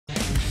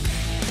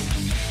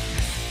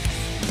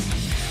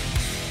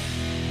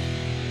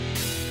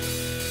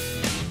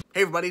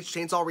Hey everybody, it's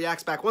Chainsaw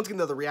Reacts back once again,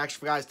 another reaction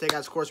for guys. Today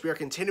guys, of course, we are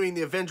continuing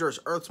the Avengers,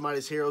 Earth's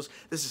Mightiest Heroes.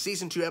 This is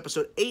Season 2,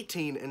 Episode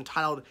 18,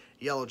 entitled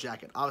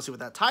Yellowjacket. Obviously,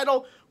 with that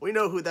title, we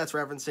know who that's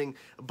referencing.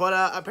 But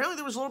apparently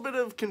there was a little bit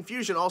of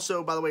confusion.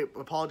 Also, by the way,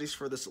 apologies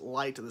for this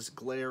light, this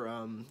glare.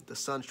 The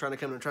sun's trying to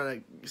come and I'm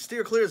trying to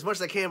steer clear as much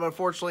as I can, but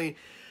unfortunately,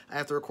 I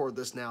have to record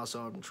this now,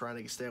 so I'm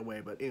trying to stay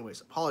away. But anyways,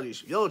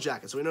 apologies.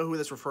 Yellowjacket, so we know who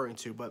that's referring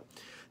to, but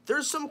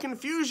there's some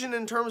confusion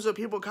in terms of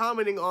people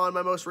commenting on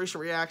my most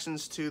recent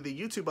reactions to the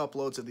YouTube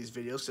uploads of these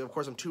videos. So, of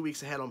course, I'm 2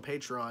 weeks ahead on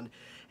Patreon.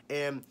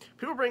 And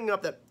people bringing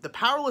up that the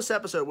Powerless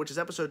episode, which is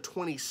episode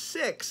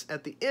 26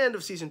 at the end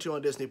of Season 2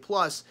 on Disney+,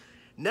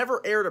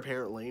 never aired,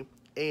 apparently.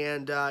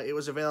 And it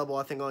was available,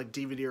 I think, on like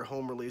DVD or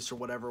home release or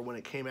whatever when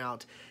it came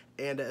out.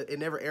 And it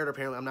never aired,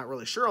 apparently. I'm not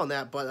really sure on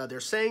that, but they're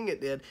saying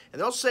it did. And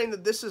they're also saying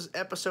that this is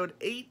episode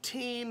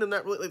 18, and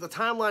that really, like, the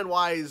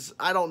timeline-wise,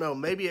 I don't know.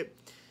 Maybe it...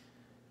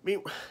 I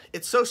mean,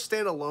 it's so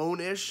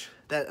standalone-ish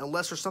that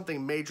unless there's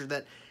something major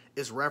that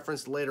is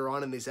referenced later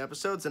on in these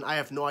episodes, then I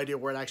have no idea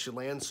where it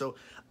actually lands. So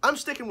I'm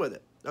sticking with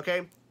it,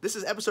 okay? This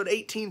is episode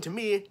 18 to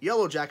me,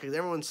 Yellowjacket.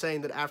 Everyone's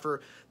saying that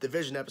after the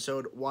Vision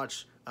episode,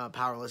 watch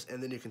Powerless,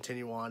 and then you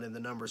continue on, and the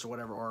numbers or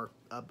whatever are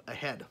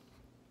ahead.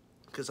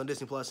 Because on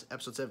Disney Plus,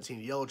 episode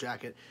 17,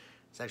 Yellowjacket,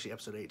 it's actually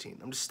episode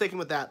 18. I'm just sticking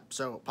with that,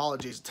 so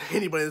apologies to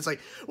anybody that's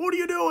like, what are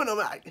you doing? I'm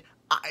like,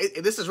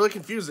 this is really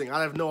confusing.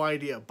 I have no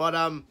idea. But,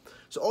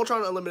 so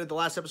Ultron Unlimited, the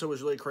last episode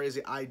was really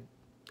crazy. I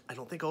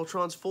don't think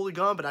Ultron's fully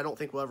gone, but I don't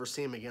think we'll ever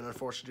see him again,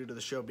 unfortunately, due to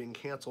the show being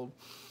canceled.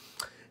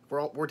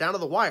 We're down to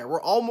the wire.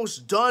 We're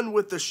almost done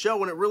with the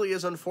show, and it really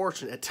is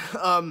unfortunate.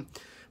 But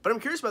I'm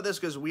curious about this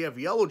because we have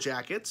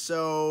Yellowjacket,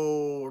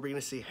 so are we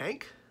going to see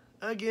Hank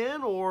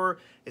again, or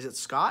is it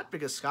Scott?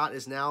 Because Scott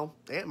is now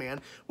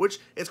Ant-Man, which,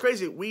 it's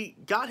crazy. We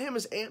got him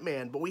as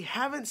Ant-Man, but we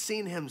haven't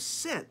seen him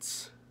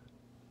since.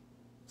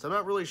 So I'm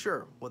not really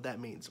sure what that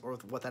means or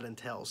what that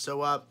entails.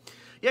 So,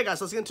 yeah, guys,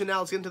 let's get into now.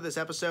 Let's get into this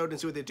episode and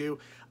see what they do.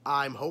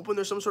 I'm hoping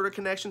there's some sort of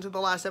connection to the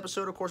last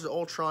episode. Of course,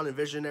 Ultron and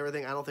Vision and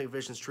everything. I don't think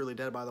Vision's truly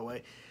dead, by the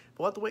way. But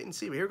we'll have to wait and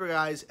see. But here we go,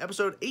 guys.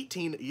 Episode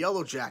 18,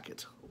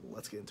 Yellowjacket.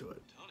 Let's get into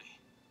it. Tony,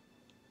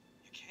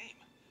 you came.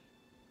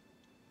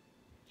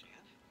 Jan,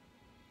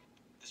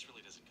 this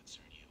really doesn't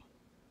concern you.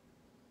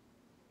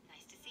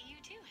 Nice to see you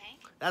too,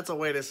 Hank. That's a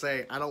way to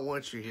say, I don't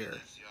want you here.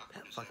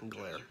 That fucking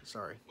glare.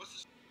 Sorry.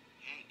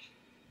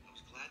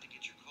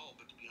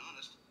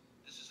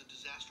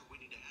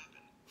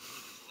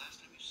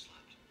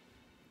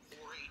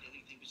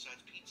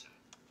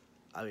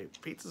 I mean,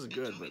 pizza's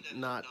good, but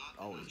not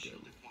always good.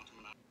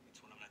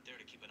 It's when I'm not there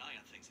to keep an eye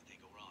on things that they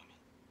go wrong.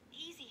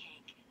 Easy,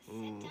 Hank.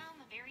 Set down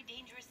the very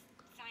dangerous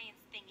science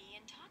thingy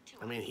and talk to him.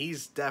 I mean,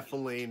 he's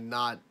definitely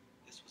not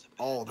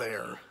all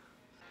there.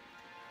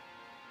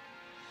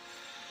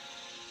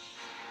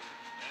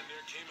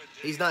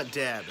 He's not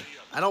dead.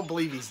 I don't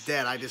believe he's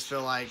dead. I just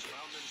feel like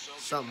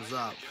something's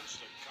up.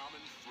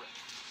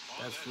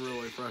 That's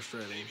really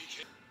frustrating.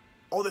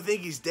 Oh, they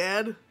think he's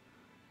dead?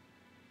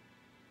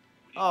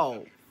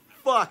 Oh,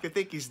 fuck, I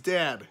think he's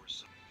dead.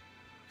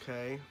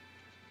 Okay.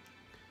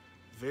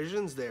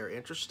 Vision's there.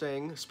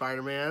 Interesting.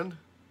 Spider-Man.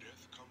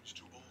 Death comes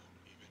to all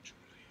eventually.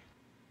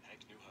 Hank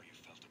knew how you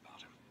felt about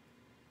him.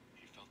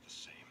 He felt the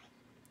same.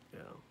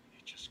 Yeah.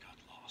 He just got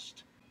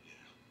lost.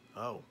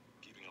 Yeah. Oh.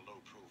 Keeping a low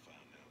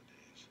profile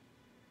nowadays.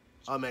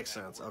 Oh, makes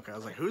sense. Okay, I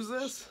was like, who's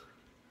this?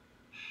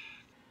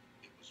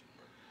 It was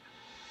murder.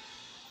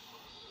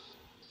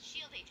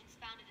 Shield agents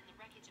found it in the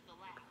wreckage of the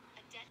lab.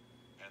 A dead...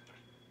 Panther,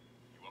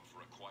 you up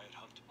for a quiet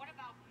hunt? What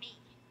about me?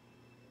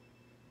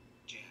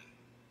 Jan,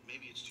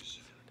 maybe it's too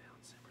soon.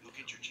 You'll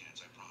get your chance,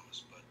 I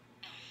promise, but...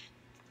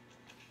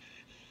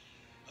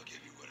 I'll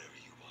give you whatever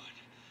you want.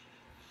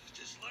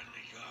 Just let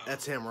me go.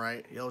 That's him,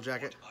 right?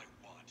 Yellowjacket? What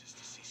I want is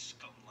to see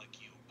scum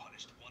like you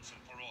punished once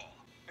and for all.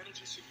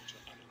 Energy signature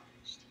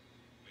analyzed.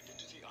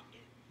 Identity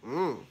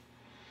unknown.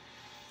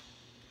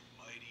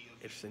 Mighty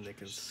Interesting, they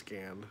can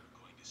scan.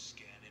 going to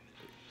scan him.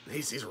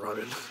 He's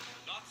running.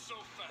 Not so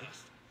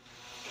fast.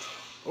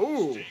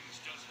 Ooh. Stings,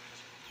 doesn't it?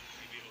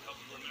 Maybe it'll help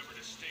you remember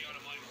to stay out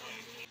of my way.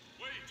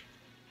 Wait!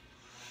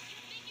 You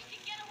think you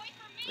can get away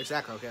from me?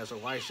 Exactly, okay, so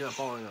why is she not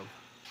following him?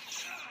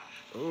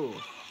 Ooh.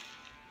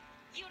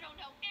 You don't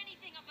know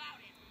anything about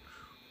it.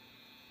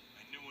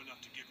 I knew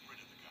enough to get rid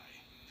of the guy.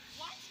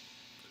 What?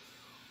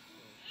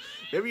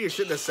 Maybe you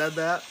shouldn't have said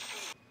that.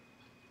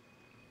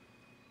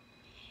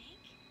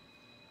 Hank?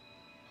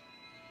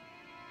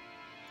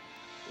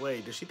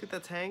 Wait, does she think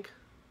that's Hank?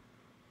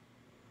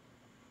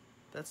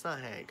 That's not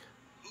Hank.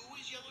 Who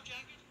is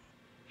Yellowjacket?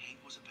 Hank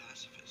was a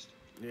pacifist.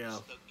 Yeah. This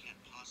thug can't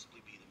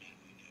possibly be the man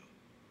we knew.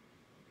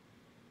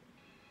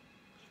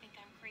 You think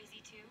I'm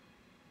crazy too?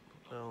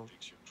 No Well. one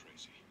thinks you're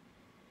crazy.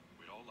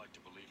 We'd all like to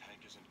believe Hank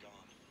isn't gone.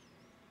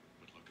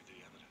 But look at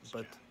the evidence.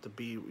 But Jan. to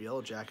be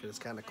Yellowjacket is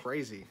kind of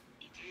crazy.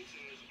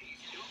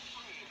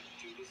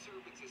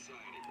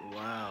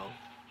 Wow.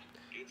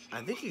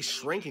 I think he's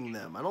shrinking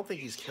them. I don't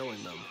think he's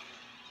killing them.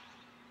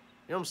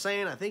 You know what I'm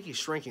saying? I think he's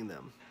shrinking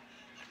them.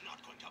 I'm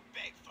not going to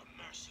beg for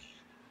mercy.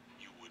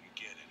 You wouldn't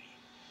get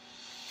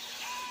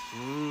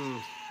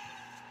any.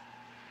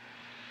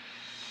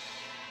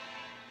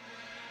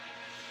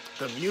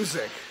 The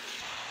music.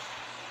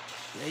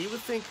 Yeah, you would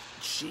think,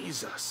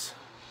 Jesus,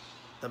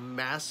 the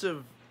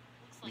massive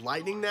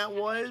lightning that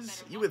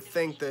was, you would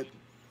think that,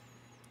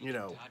 you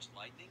know,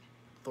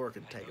 Thor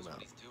could take him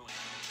out.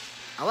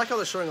 I like how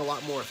they're showing a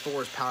lot more of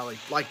Thor's power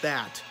like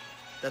that.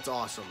 That's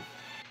awesome.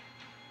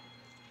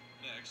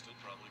 Next, he'll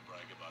probably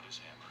brag about his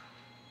hammer.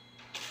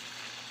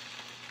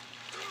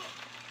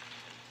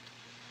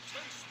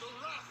 Taste the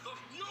wrath of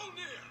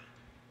Mjolnir!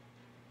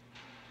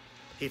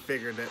 He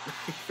figured it.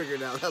 He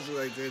figured out that's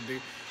what I did do.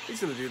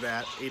 He's gonna do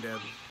that. He did.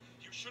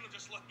 You should have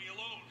just left me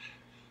alone.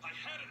 I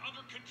had it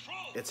under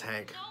control. It's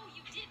Hank. No,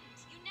 you didn't.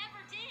 You never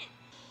did.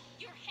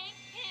 You're Hank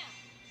Pym.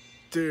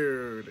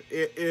 Dude,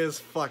 it is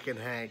fucking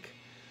Hank.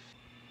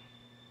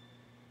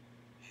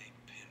 Hank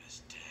Pym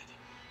is dead.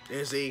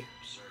 Is he? I'm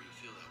sorry you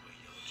feel that way,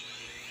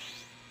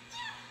 Yellowjacket.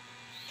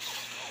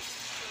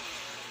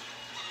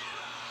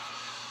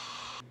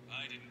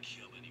 I didn't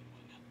kill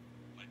anyone.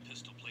 My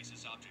pistol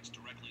places objects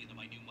directly into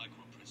my new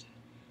micro-prison.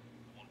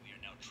 The one we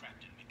are now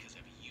trapped in because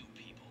of you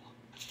people.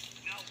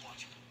 Now what?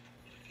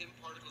 The Pym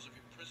particles of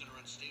your prison are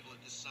unstable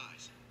at this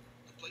size.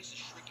 The place is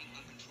shrinking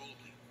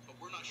uncontrollably, but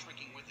we're not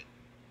shrinking with it.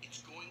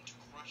 It's going to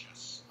crush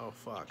us. Oh,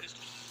 fuck.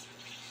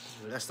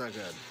 That's not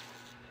good.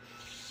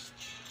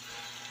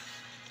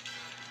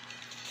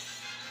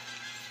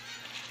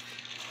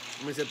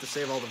 That means you have to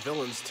save all the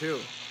villains, too.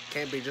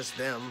 Can't be just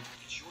them.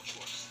 It's your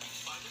choice.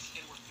 Find us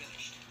and we're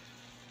finished.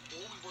 Or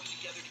we work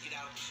together to get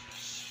out of this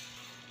mess.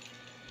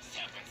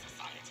 Serpent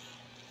Society.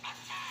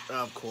 Attack.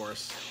 Of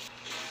course.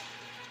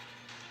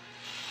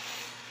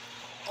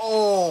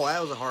 Oh,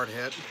 that was a hard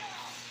hit.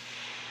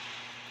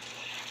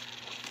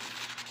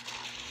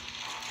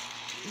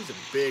 He's a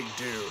big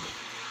dude.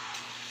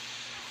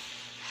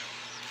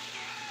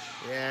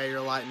 Yeah,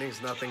 your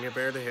lightning's nothing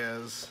compared to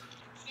his.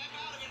 Snap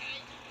out of it,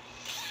 Hank.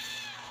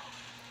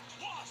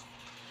 Wasp!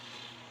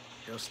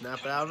 Go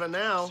snap out of it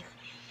now. And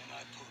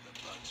I pull the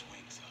bug's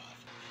wings off.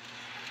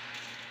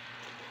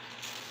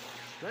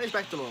 Now he's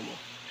back to normal.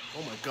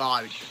 Oh my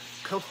god.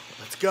 Come,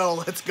 let's go,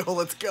 let's go,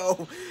 let's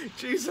go.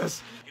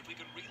 Jesus. If we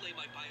can relay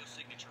my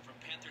biosignature from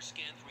Panther's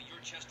scan through your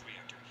chest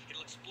reactor,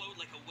 it'll explode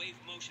like a wave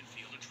motion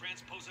field and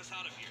transpose us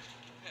out of here.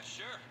 Yeah,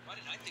 sure. Why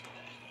didn't I think of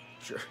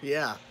that? Sure,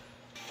 yeah.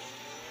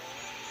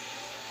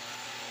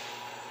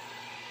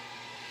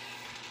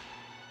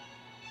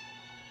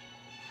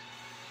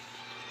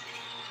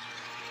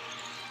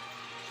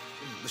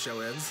 The show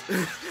ends.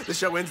 The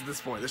show ends at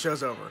this point. The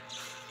show's over.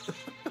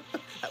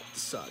 That would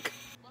suck.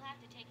 We'll have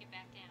to take it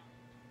back down.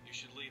 You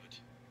should leave it.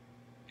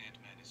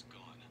 Ant-Man is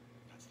gone.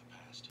 That's the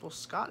past. Well,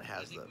 Scott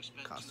has I think the we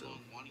spent too costume. long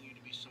wanting you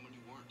to be someone you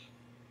weren't,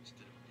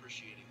 instead of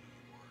appreciating who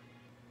you were.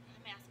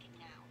 I'm asking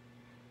now.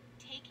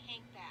 Take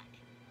Hank back.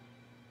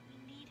 We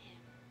need him.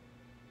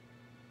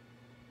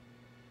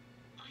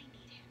 I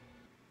need him.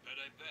 Bet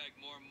I bag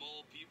more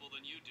mole people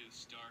than you do,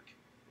 Stark.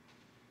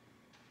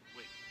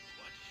 Wait,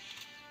 what?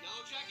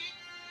 Yellowjacket?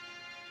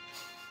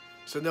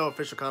 So no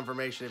official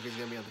confirmation if he's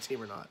going to be on the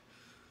team or not.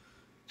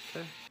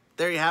 Okay.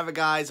 There you have it,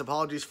 guys.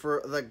 Apologies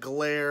for the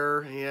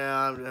glare.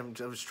 Yeah,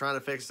 I was trying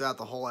to fix that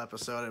the whole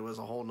episode. It was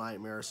a whole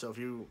nightmare. So if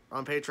you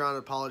on Patreon,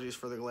 apologies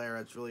for the glare.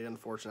 It's really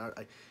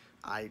unfortunate.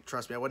 I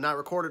trust me, I would not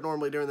record it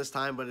normally during this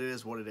time, but it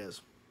is what it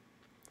is.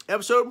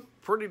 Episode,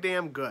 pretty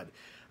damn good.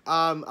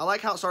 I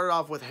like how it started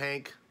off with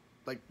Hank,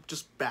 like,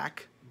 just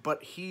back,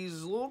 but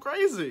he's a little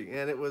crazy.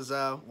 And it was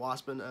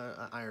Wasp and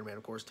Iron Man,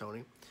 of course,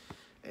 Tony.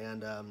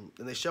 And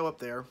they show up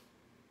there.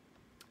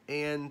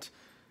 And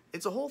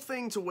it's a whole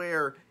thing to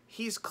where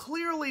he's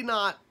clearly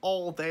not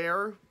all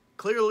there.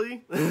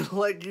 Clearly.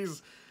 Like,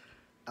 he's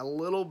a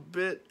little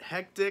bit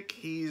hectic.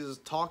 He's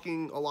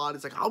talking a lot.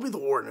 He's like, I'll be the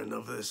warden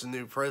of this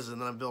new prison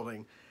that I'm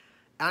building.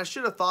 And I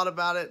should have thought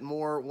about it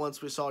more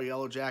once we saw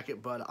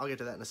Yellowjacket, but I'll get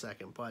to that in a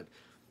second. But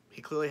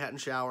he clearly hadn't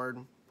showered,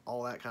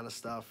 all that kind of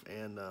stuff,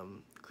 and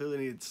clearly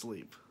needed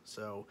sleep.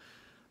 So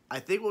I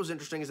think what was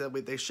interesting is that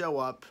they show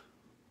up.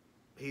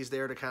 He's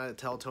there to kind of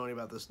tell Tony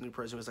about this new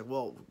prison. He's like,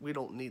 well, we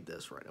don't need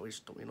this right now. We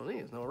don't need it.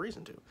 There's no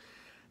reason to.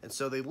 And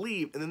so they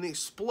leave, and then the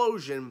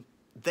explosion,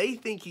 they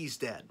think he's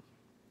dead.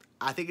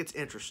 I think it's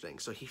interesting.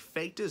 So he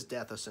faked his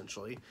death,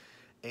 essentially,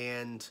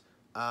 and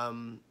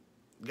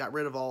got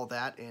rid of all of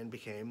that and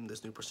became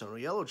this new persona,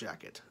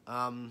 Yellowjacket.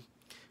 I'm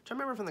trying to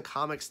remember from the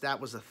comics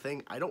that was a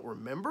thing. I don't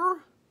remember.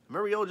 I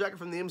remember Yellowjacket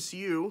from the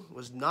MCU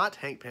was not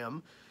Hank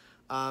Pym,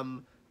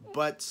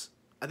 but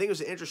I think it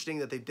was interesting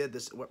that they did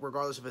this,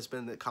 regardless if it's been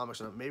in the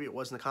comics or not. Maybe it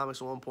was in the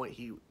comics at one point.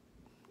 He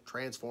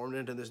transformed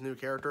into this new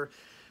character.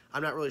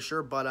 I'm not really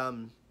sure, but I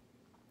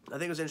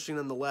think it was interesting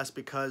nonetheless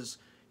because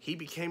he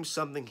became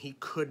something he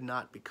could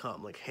not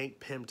become. Like, Hank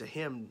Pym to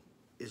him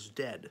is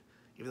dead,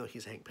 even though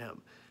he's Hank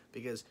Pym.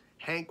 Because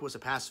Hank was a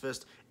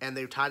pacifist, and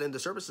they tied into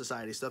Serpent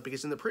Society stuff.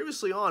 Because in the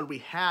previously on, we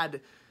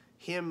had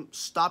him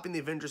stopping the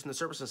Avengers and the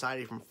Serpent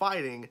Society from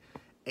fighting,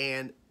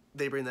 and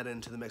they bring that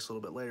into the mix a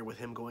little bit later with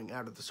him going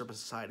out of the Serpent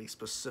Society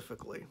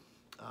specifically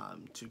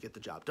to get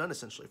the job done,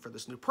 essentially, for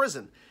this new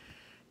prison.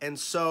 And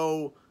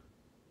so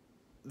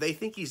they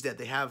think he's dead.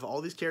 They have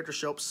all these characters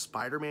show up.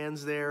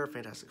 Spider-Man's there,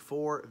 Fantastic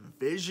Four,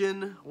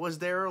 Vision was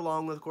there,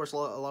 along with, of course, a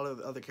lot of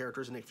other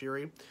characters, Nick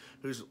Fury,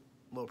 who's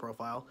low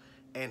profile.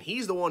 And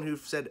he's the one who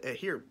said,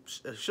 here,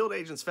 S.H.I.E.L.D.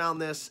 agents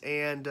found this,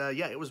 and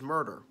yeah, it was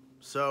murder.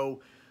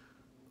 So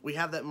we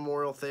have that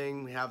memorial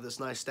thing. We have this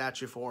nice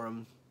statue for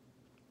him.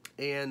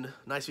 And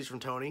nice piece from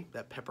Tony,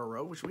 that Pepper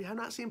wrote, which we have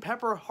not seen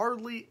Pepper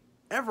hardly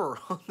ever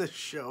on this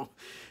show.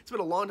 It's been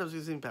a long time since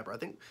we've seen Pepper. I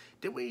think,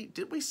 did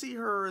we see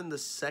her in the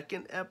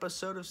second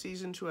episode of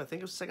season 2? I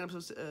think it was the second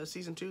episode of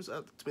season 2.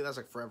 So, to me, that's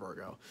like forever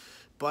ago.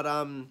 But,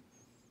 and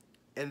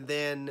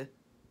then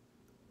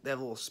they have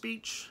a little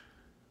speech,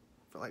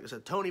 like I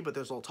said, Tony, but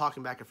there's a little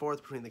talking back and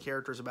forth between the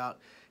characters about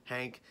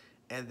Hank,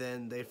 and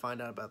then they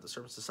find out about the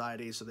Serpent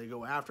Society, so they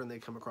go after and they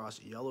come across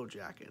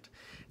Yellowjacket.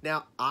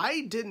 Now,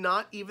 I did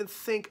not even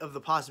think of the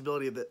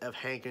possibility of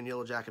Hank and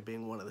Yellowjacket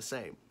being one of the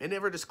same. It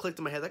never just clicked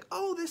in my head like,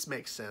 oh, this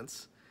makes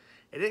sense.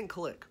 It didn't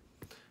click.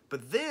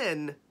 But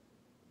then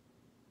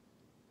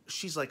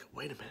she's like,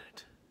 wait a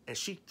minute. And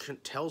she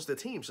tells the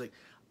team, she's like,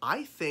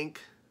 I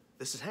think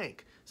this is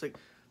Hank. It's like,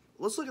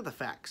 let's look at the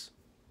facts.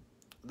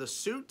 The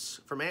suits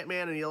from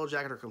Ant-Man and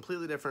Yellowjacket are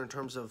completely different in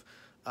terms of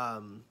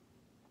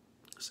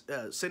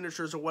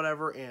signatures or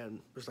whatever, and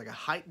there's like a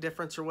height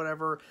difference or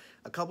whatever,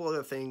 a couple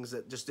other things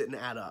that just didn't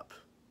add up.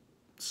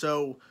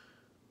 So,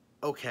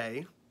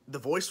 okay, the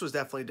voice was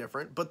definitely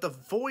different, but the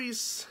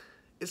voice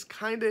is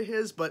kind of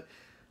his, but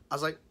I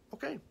was like,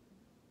 okay,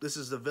 this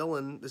is the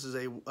villain, this is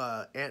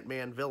a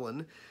Ant-Man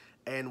villain,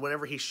 and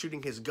whenever he's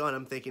shooting his gun,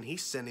 I'm thinking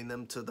he's sending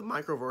them to the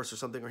microverse or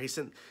something, or he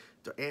sent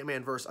the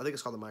Ant-Man verse, I think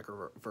it's called the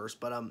microverse,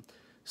 but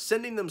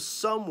sending them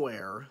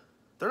somewhere.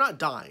 They're not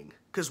dying,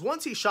 because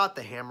once he shot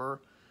the hammer,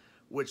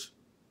 which,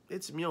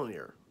 it's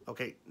Mjolnir.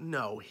 Okay,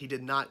 no, he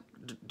did not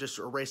just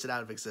erase it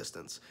out of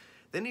existence.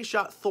 Then he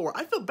shot Thor.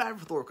 I feel bad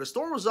for Thor, because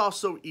Thor was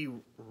also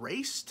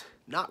erased.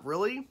 Not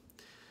really,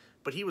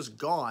 but he was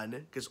gone,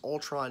 because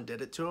Ultron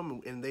did it to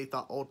him, and they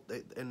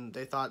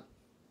thought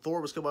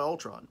Thor was killed by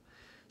Ultron.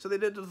 So they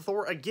did it to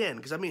Thor again,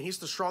 because, I mean, he's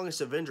the strongest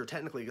Avenger,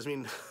 technically, because, I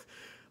mean,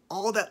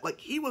 all that,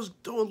 like, he was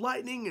doing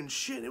lightning and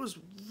shit. It was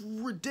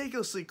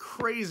ridiculously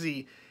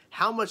crazy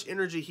how much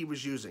energy he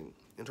was using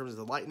in terms of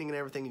the lightning and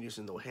everything, and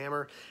using the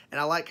hammer.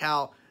 And I like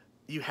how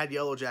you had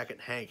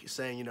Yellowjacket Hank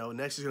saying, you know,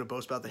 next he's going to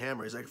boast about the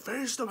hammer. He's like,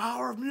 face the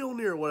power of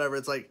Mjolnir, or whatever.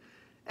 It's like,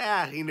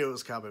 he knew it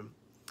was coming.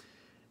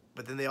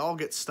 But then they all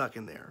get stuck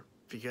in there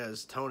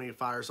because Tony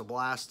fires a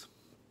blast.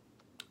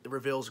 It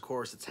reveals, of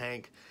course, it's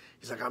Hank.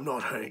 He's like, I'm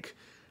not Hank.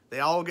 They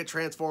all get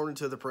transformed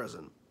into the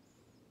prison.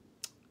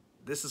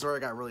 This is where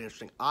it got really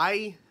interesting.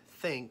 I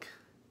think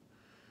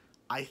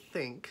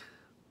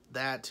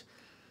that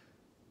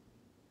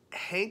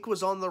Hank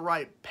was on the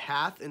right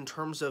path in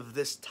terms of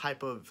this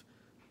type of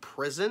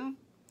prison,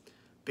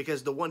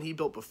 because the one he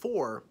built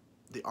before,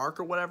 the Ark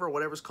or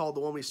whatever's called,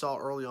 the one we saw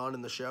early on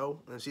in the show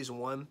in season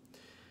 1,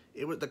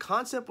 the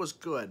concept was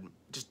good.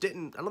 Just I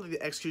don't think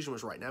the execution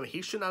was right. Now,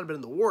 he should not have been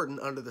in the Warden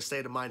under the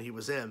state of mind he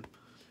was in,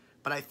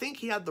 but I think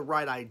he had the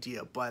right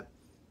idea. But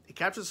he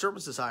captured the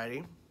Serpent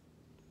Society,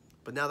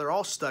 but now they're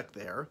all stuck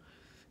there.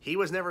 He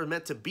was never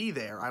meant to be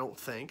there, I don't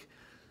think,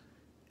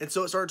 and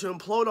so it started to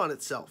implode on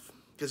itself,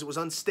 because it was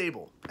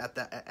unstable at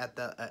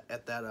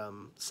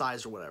that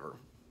size or whatever.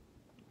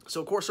 So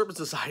of course, Serpent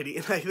Society,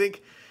 and I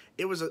think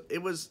it was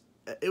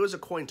a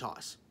coin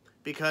toss,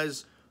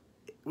 because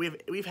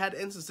we've had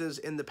instances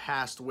in the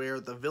past where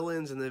the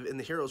villains and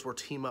the heroes were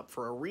team up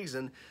for a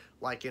reason,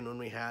 like when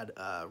we had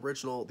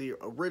the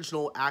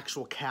original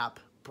actual Cap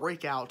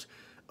breakout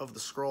of the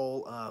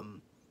Skrull,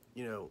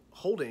 you know,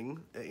 holding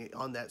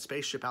on that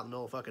spaceship out in the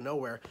middle of fucking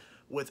nowhere,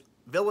 with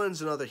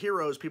villains and other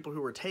heroes, people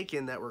who were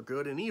taken that were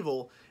good and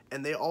evil,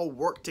 and they all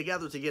worked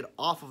together to get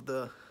off of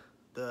the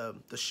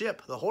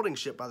ship, the holding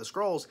ship by the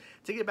Skrulls,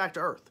 to get back to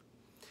Earth.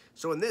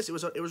 So in this, it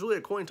was really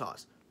a coin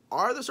toss.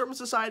 Are the Serpent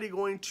Society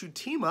going to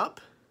team up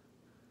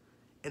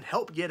and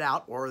help get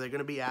out, or are they going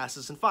to be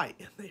asses and fight?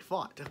 And they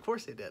fought. Of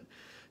course they did.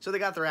 So they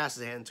got their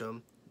asses handed to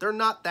them. They're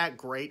not that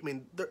great. I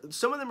mean,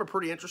 some of them are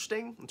pretty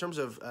interesting in terms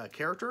of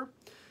character,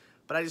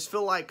 but I just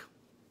feel like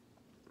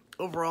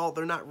overall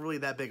they're not really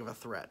that big of a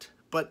threat.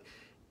 But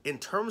in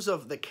terms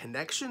of the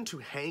connection to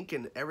Hank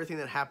and everything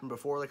that happened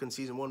before, like in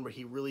season 1, where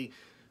he really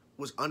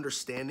was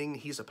understanding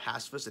he's a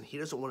pacifist and he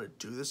doesn't want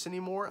to do this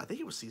anymore. I think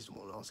it was season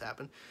 1 when all this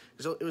happened,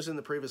 because it was in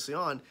the previously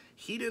on.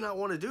 He did not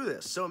want to do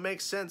this. So it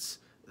makes sense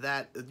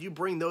that you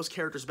bring those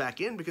characters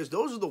back in, because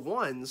those are the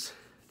ones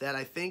that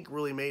I think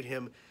really made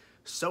him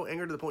so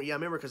angry to the point. Yeah, I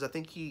remember, because I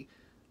think he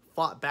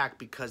fought back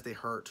because they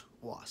hurt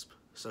Wasp.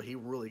 So he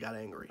really got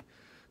angry.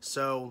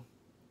 So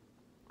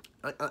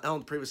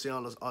on previously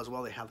on as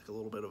well, they had like a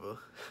little bit of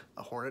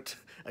a Hornet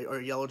or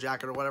a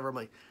Yellowjacket or whatever. I'm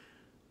like,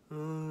 a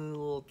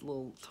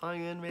little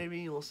tie-in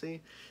maybe, we'll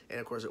see. And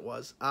of course it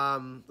was. I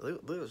believe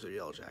it was a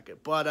Yellowjacket.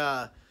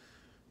 But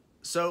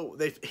so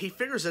he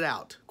figures it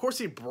out. Of course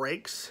he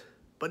breaks,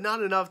 but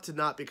not enough to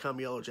not become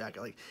Yellowjacket.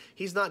 Like,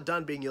 he's not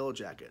done being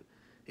Yellowjacket.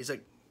 He's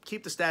like,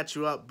 keep the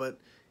statue up, but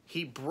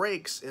he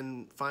breaks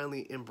and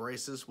finally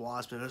embraces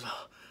Wasp and goes,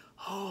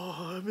 oh,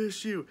 I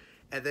miss you.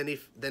 And then he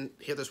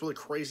had this really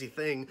crazy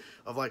thing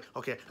of like,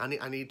 okay, I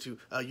need to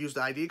use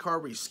the ID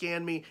card where you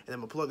scan me, and then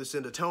I'm gonna plug this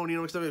into Tony.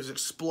 You know, there's an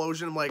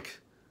explosion. I'm like,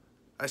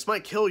 this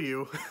might kill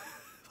you.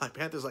 Black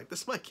Panther's like,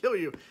 this might kill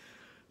you.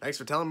 Thanks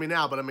for telling me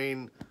now, but I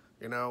mean,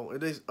 you know,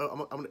 it is.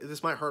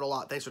 This might hurt a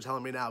lot. Thanks for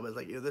telling me now, but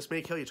like, you know, this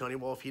may kill you, Tony.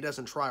 Well, if he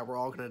doesn't try, we're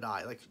all gonna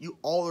die. Like, you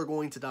all are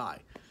going to die.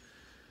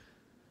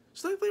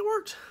 So thankfully it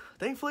worked.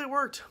 Thankfully it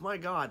worked. My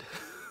God.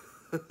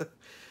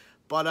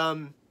 But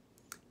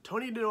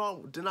Tony did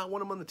not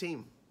want him on the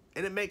team,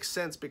 and it makes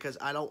sense because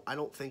I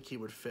don't think he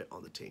would fit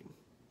on the team.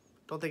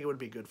 Don't think it would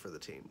be good for the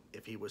team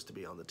if he was to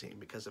be on the team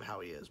because of how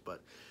he is.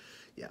 But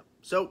yeah,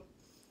 so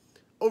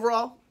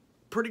overall,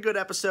 pretty good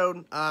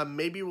episode.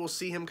 Maybe we'll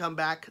see him come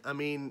back. I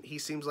mean, he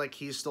seems like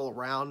he's still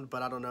around,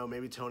 but I don't know.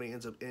 Maybe Tony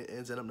ends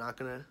up not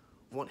gonna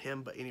want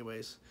him. But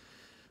anyways,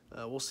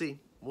 we'll see.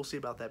 We'll see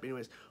about that. But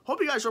anyways, hope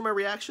you guys enjoyed my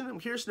reaction. I'm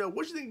curious to know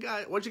what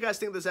you guys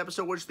think of this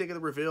episode. What you think of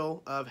the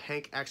reveal of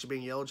Hank actually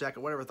being Yellowjacket?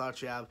 Whatever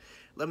thoughts you have,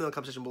 let me know in the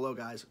comment section below,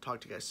 guys. Talk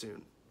to you guys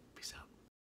soon.